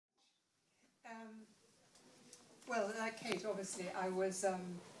Well, like Kate, obviously, I was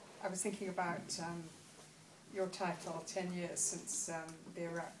thinking about your title, 10 years since the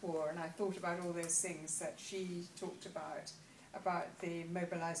Iraq War, and I thought about all those things that she talked about the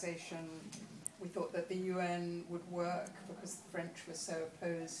mobilization. We thought that the UN would work because the French were so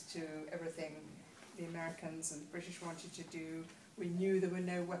opposed to everything the Americans and the British wanted to do. We knew there were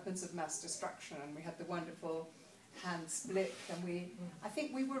no weapons of mass destruction, and we had the wonderful Hans Blick, and I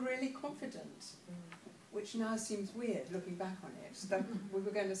think we were really confident, which now seems weird looking back on it, that we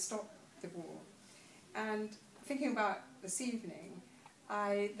were going to stop the war. And thinking about this evening,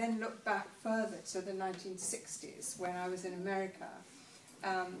 I then looked back further to the 1960s when I was in America,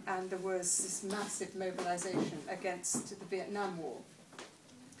 and there was this massive mobilization against the Vietnam War.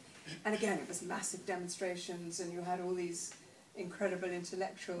 And again, it was massive demonstrations, and you had all these incredible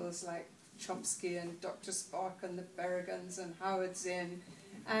intellectuals like Chomsky and Dr. Spock and the Berrigans and Howard Zinn.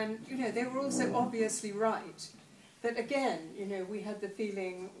 And, you know, they were also obviously right. That again, you know, we had the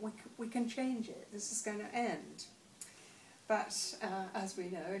feeling we can change it, this is going to end. But as we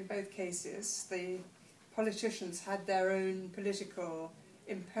know, in both cases, the politicians had their own political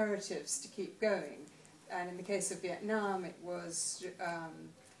imperatives to keep going. And in the case of Vietnam, it was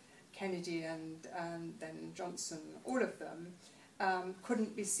Kennedy and then Johnson, all of them,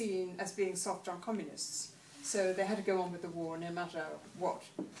 couldn't be seen as being soft on communists. So they had to go on with the war no matter what.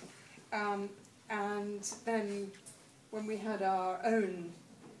 And then when we had our own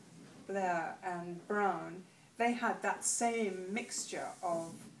Blair and Brown, they had that same mixture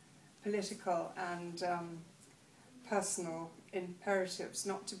of political and personal imperatives,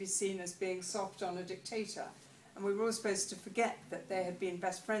 not to be seen as being soft on a dictator. And we were all supposed to forget that they had been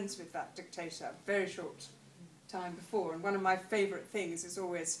best friends with that dictator a very short time before. And one of my favourite things is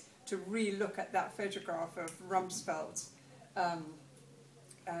always to re-look at that photograph of Rumsfeld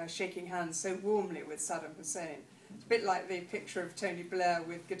shaking hands so warmly with Saddam Hussein. It's a bit like the picture of Tony Blair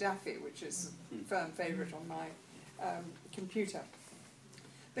with Gaddafi, which is a firm favourite on my computer.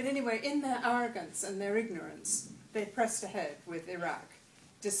 But anyway, in their arrogance and their ignorance, they pressed ahead with Iraq,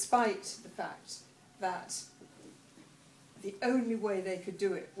 despite the fact that the only way they could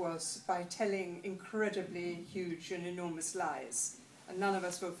do it was by telling incredibly huge and enormous lies. And none of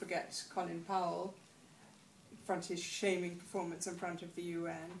us will forget Colin Powell, from his shaming performance in front of the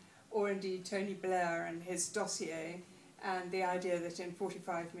UN, or indeed Tony Blair and his dossier, and the idea that in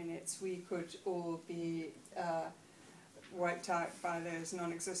 45 minutes we could all be wiped out by those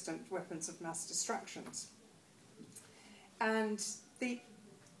non-existent weapons of mass destructions. And the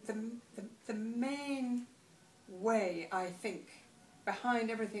main way, I think, behind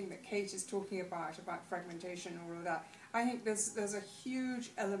everything that Kate is talking about fragmentation and all of that, I think there's a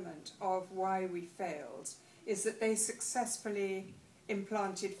huge element of why we failed, is that they successfully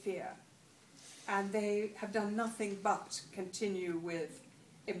implanted fear. And they have done nothing but continue with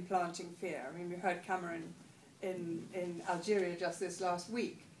implanting fear. I mean, we heard Cameron in Algeria just this last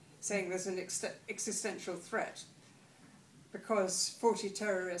week saying there's an existential threat because 40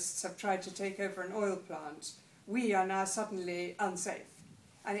 terrorists have tried to take over an oil plant. We are now suddenly unsafe.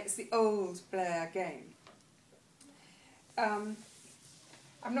 And it's the old Blair game. I'm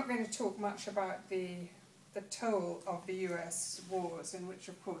not going to talk much about the toll of the US wars, in which,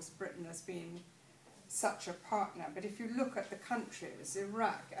 of course, Britain has been such a partner. But if you look at the countries,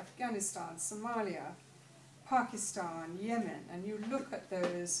 Iraq, Afghanistan, Somalia, Pakistan, Yemen, and you look at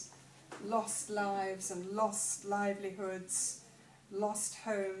those lost lives and lost livelihoods, lost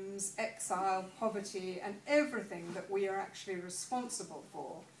homes, exile, poverty, and everything that we are actually responsible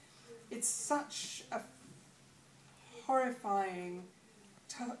for, it's such a horrifying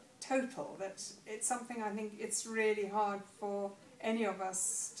total that it's something I think it's really hard for any of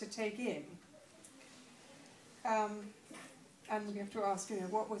us to take in. And we have to ask, you know,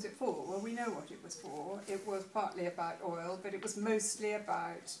 what was it for? Well, we know what it was for. It was partly about oil, but it was mostly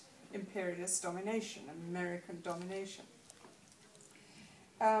about imperialist domination, American domination.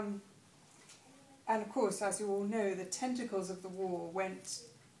 And of course, as you all know, the tentacles of the war went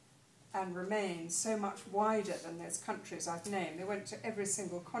and remain so much wider than those countries I've named. They went to every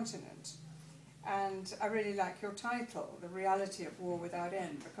single continent. And I really like your title, The Reality of War Without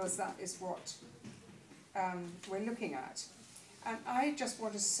End, because that is what we're looking at. And I just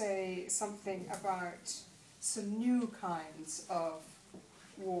want to say something about some new kinds of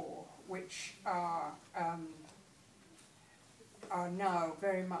war, which are now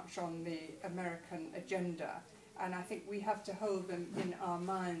very much on the American agenda. And I think we have to hold them in our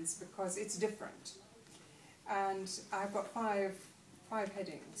minds because it's different. And I've got five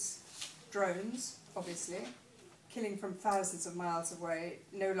headings. Drones, obviously, killing from thousands of miles away,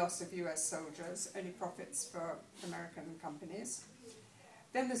 no loss of US soldiers, only profits for American companies.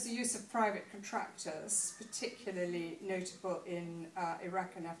 Then there's the use of private contractors, particularly notable in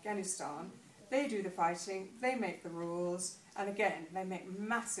Iraq and Afghanistan. They do the fighting, they make the rules, and again, they make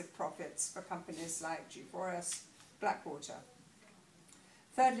massive profits for companies like G4S, Blackwater.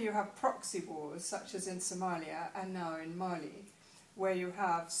 Thirdly, you have proxy wars, such as in Somalia and now in Mali, where you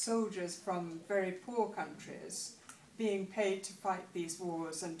have soldiers from very poor countries being paid to fight these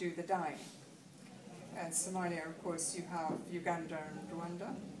wars and do the dying. In Somalia, of course, you have Uganda and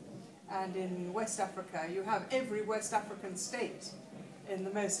Rwanda. And in West Africa, you have every West African state in the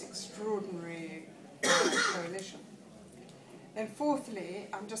most extraordinary coalition. And fourthly,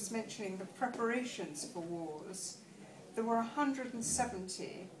 I'm just mentioning the preparations for wars. There were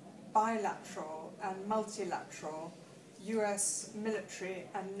 170 bilateral and multilateral US military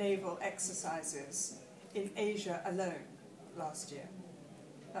and naval exercises in Asia alone last year.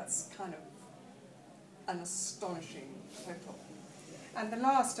 That's kind of an astonishing total. And the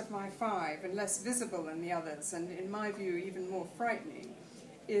last of my five, and less visible than the others, and in my view even more frightening,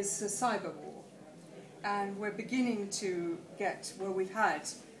 is the cyber war. And we're beginning to get, well, we've had,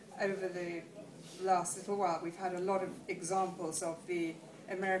 over the last little while, we've had a lot of examples of the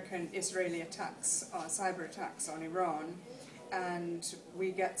American-Israeli attacks, cyber attacks on Iran, and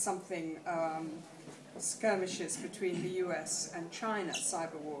we get something, skirmishes between the US and China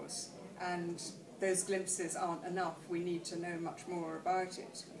cyber wars, and those glimpses aren't enough. We need to know much more about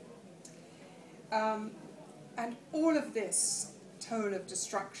it. And all of this toll of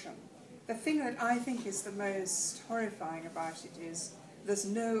destruction, the thing that I think is the most horrifying about it is there's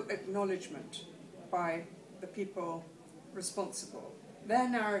no acknowledgement by the people responsible. Their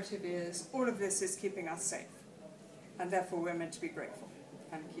narrative is, all of this is keeping us safe, and therefore we're meant to be grateful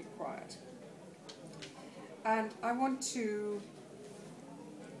and keep quiet. And I want to,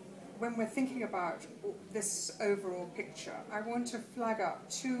 when we're thinking about this overall picture, I want to flag up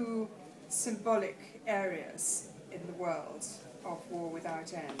two symbolic areas in the world of war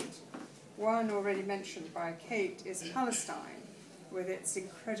without end. One, already mentioned by Kate, is Palestine, with its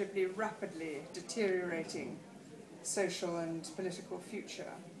incredibly rapidly deteriorating social and political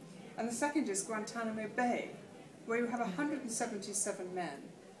future. And the second is Guantanamo Bay, where you have 177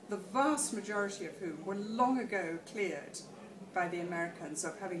 men, the vast majority of whom were long ago cleared by the Americans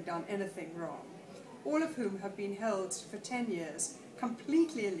of having done anything wrong, all of whom have been held for 10 years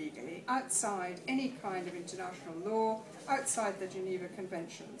completely illegally, outside any kind of international law, outside the Geneva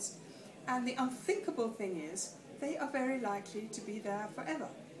Conventions. And the unthinkable thing is, they are very likely to be there forever.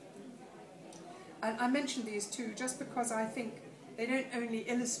 And I mention these two just because I think they don't only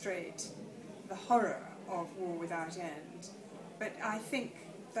illustrate the horror of war without end, but I think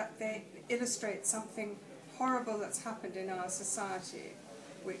that they illustrate something horrible that's happened in our society,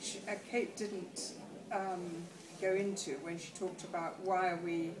 which Kate didn't go into when she talked about why are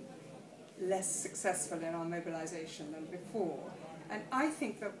we less successful in our mobilization than before. And I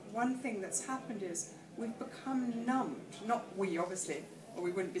think that one thing that's happened is we've become numbed, not we obviously, or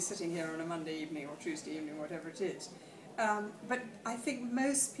we wouldn't be sitting here on a Monday evening or Tuesday evening, whatever it is. But I think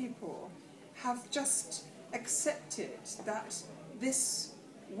most people have just accepted that this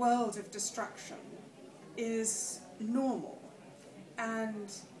world of destruction is normal,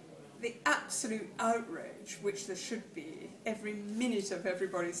 and the absolute outrage, which there should be every minute of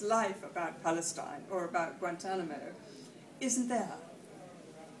everybody's life about Palestine or about Guantanamo, isn't there.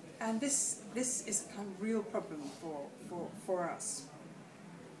 And this is a kind of real problem for us.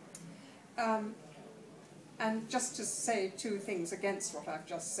 And just to say two things against what I've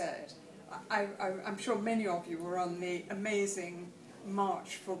just said, I'm sure many of you were on the amazing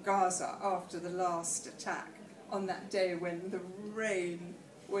march for Gaza after the last attack, on that day when the rain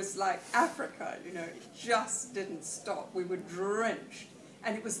was like Africa, you know, it just didn't stop. We were drenched,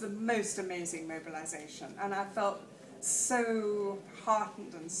 and it was the most amazing mobilization, and I felt so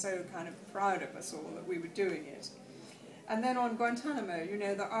heartened and so kind of proud of us all that we were doing it. And then on Guantanamo, you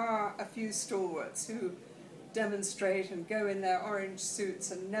know, there are a few stalwarts who demonstrate and go in their orange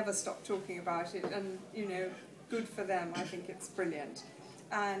suits and never stop talking about it, and, you know, good for them. I think it's brilliant.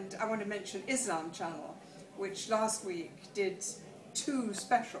 And I want to mention Islam Channel, which last week did 2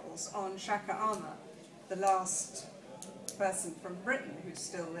 specials on Shaka Amar, the last person from Britain who's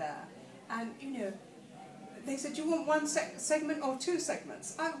still there. And, you know, they said, do you want one segment or 2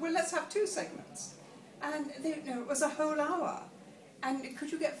 segments? Well, let's have 2 segments. And they, you know, it was a whole hour. And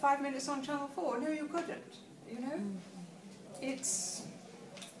could you get 5 minutes on Channel 4? No, you couldn't, you know? It's...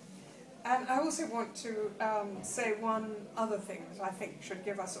 And I also want to say one other thing that I think should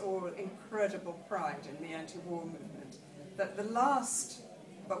give us all incredible pride in the anti-war movement, that the last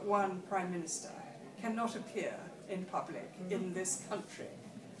but one Prime Minister cannot appear in public in this country.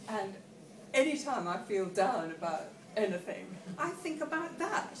 And any time I feel down about anything, I think about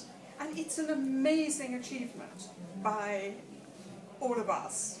that. And it's an amazing achievement by all of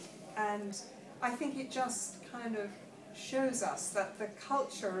us. And I think it just kind of shows us that the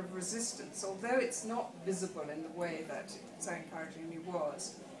culture of resistance, although it's not visible in the way that it so encouragingly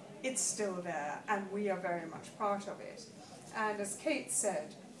was, it's still there, and we are very much part of it. And as Kate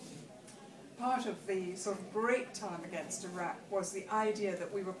said, part of the sort of great time against Iraq was the idea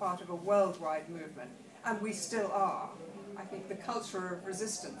that we were part of a worldwide movement, and we still are. I think the culture of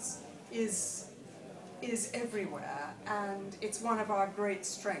resistance is everywhere, and it's one of our great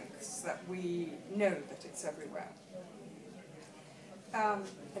strengths that we know that it's everywhere.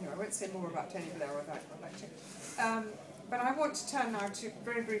 Anyway, I won't say more about Tony Blair or that, I'd like to. But I want to turn now to,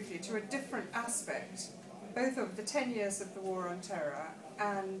 very briefly, to a different aspect, both of the 10 years of the War on Terror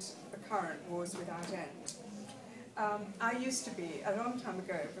and the current Wars Without End. I used to be, a long time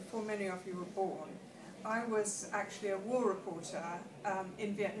ago, before many of you were born, I was actually a war reporter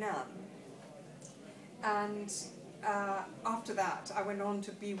in Vietnam. And after that, I went on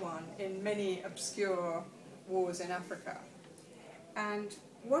to be one in many obscure wars in Africa. And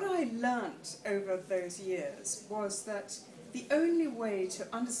what I learnt over those years was that the only way to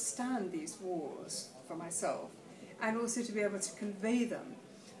understand these wars for myself, and also to be able to convey them,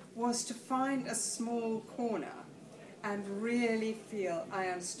 was to find a small corner and really feel I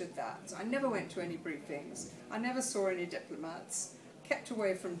understood that. So I never went to any briefings, I never saw any diplomats, kept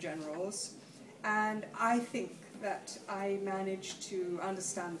away from generals, and I think that I managed to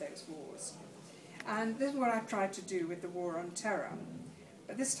understand those wars. And this is what I've tried to do with the War on Terror.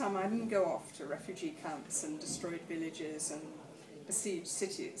 But this time I didn't go off to refugee camps and destroyed villages and besieged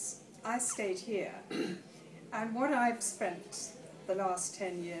cities. I stayed here. And what I've spent the last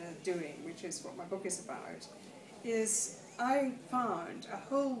 10 years doing, which is what my book is about, is I found a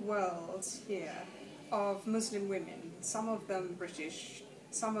whole world here of Muslim women, some of them British,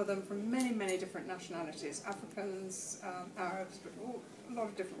 some of them from many, many different nationalities, Africans, Arabs, but a lot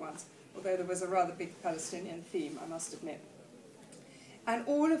of different ones, although there was a rather big Palestinian theme, I must admit. And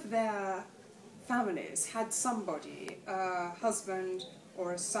all of their families had somebody, a husband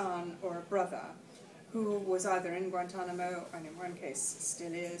or a son or a brother, who was either in Guantanamo, and in one case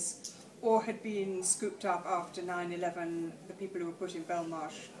still is, or had been scooped up after 9/11, the people who were put in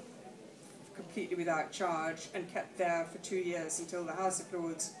Belmarsh completely without charge and kept there for 2 years until the House of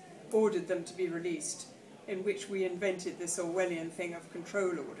Lords ordered them to be released, in which we invented this Orwellian thing of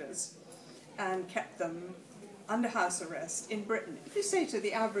control orders and kept them under house arrest in Britain. If you say to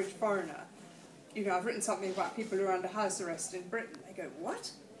the average foreigner, you know, I've written something about people who are under house arrest in Britain, they go,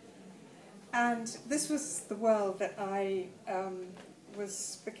 what? And this was the world that I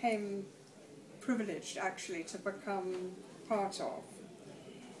became privileged, actually, to become part of.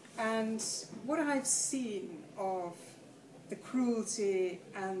 And what I've seen of the cruelty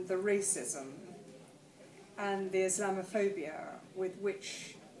and the racism and the Islamophobia with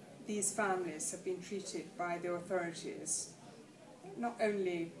which these families have been treated by the authorities, not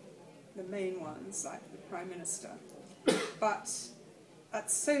only the main ones, like the Prime Minister, but at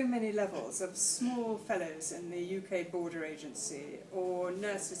so many levels of small fellows in the UK Border Agency or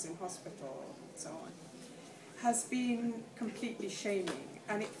nurses in hospital and so on, has been completely shaming.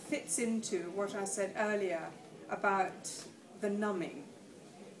 And it fits into what I said earlier about the numbing,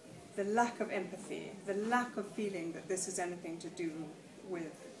 the lack of empathy, the lack of feeling that this has anything to do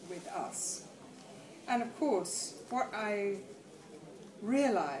with us. And of course, what I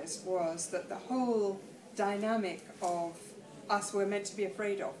realized was that the whole dynamic of us, we're meant to be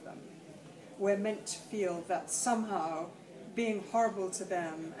afraid of them. We're meant to feel that somehow being horrible to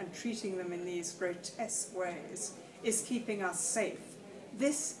them and treating them in these grotesque ways is keeping us safe.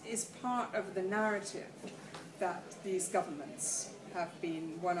 This is part of the narrative that these governments have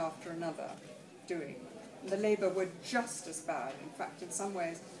been, one after another, doing. The Labour were just as bad. In fact, in some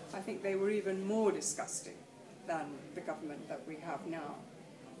ways, I think they were even more disgusting than the government that we have now.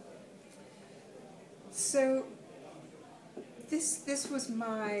 So this was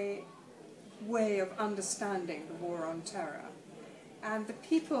my way of understanding the War on Terror. And the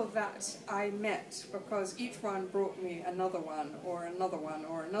people that I met, because each one brought me another one, or another one,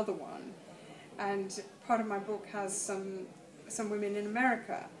 or another one, and part of my book has some women in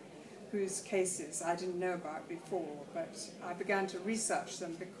America whose cases I didn't know about before, but I began to research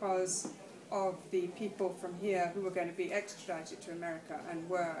them because of the people from here who were going to be extradited to America and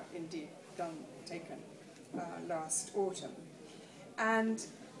were indeed taken last autumn. And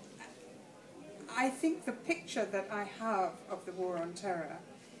I think the picture that I have of the War on Terror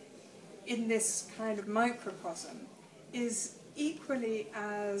in this kind of microcosm is equally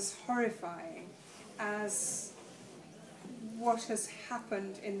as horrifying as what has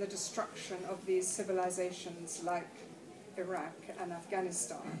happened in the destruction of these civilizations like Iraq and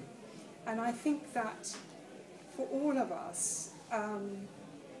Afghanistan. And I think that for all of us,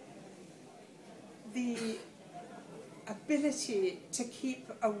 the ability to keep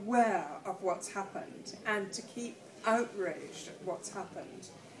aware of what's happened and to keep outraged at what's happened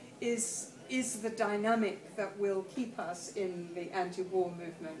is the dynamic that will keep us in the anti-war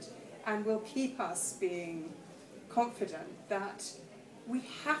movement and will keep us being confident that we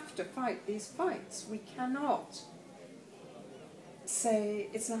have to fight these fights. We cannot say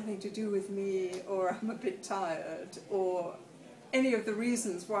it's nothing to do with me, or I'm a bit tired, or any of the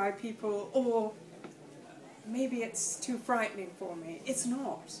reasons why people, or maybe it's too frightening for me. It's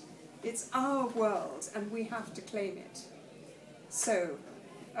not. It's our world, and we have to claim it. So,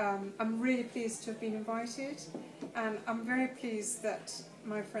 I'm really pleased to have been invited, and I'm very pleased that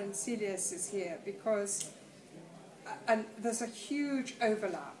my friend Celius is here, because there's a huge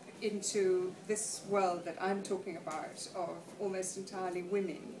overlap into this world that I'm talking about of almost entirely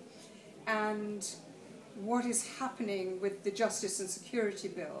women, and what is happening with the Justice and Security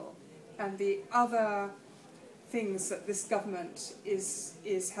Bill and the other things that this government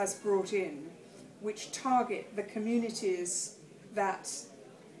has brought in, which target the communities that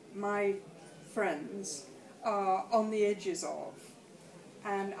my friends are on the edges of.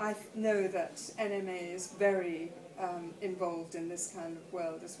 And I know that NMA is very involved in this kind of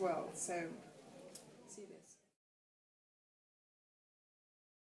world as well. So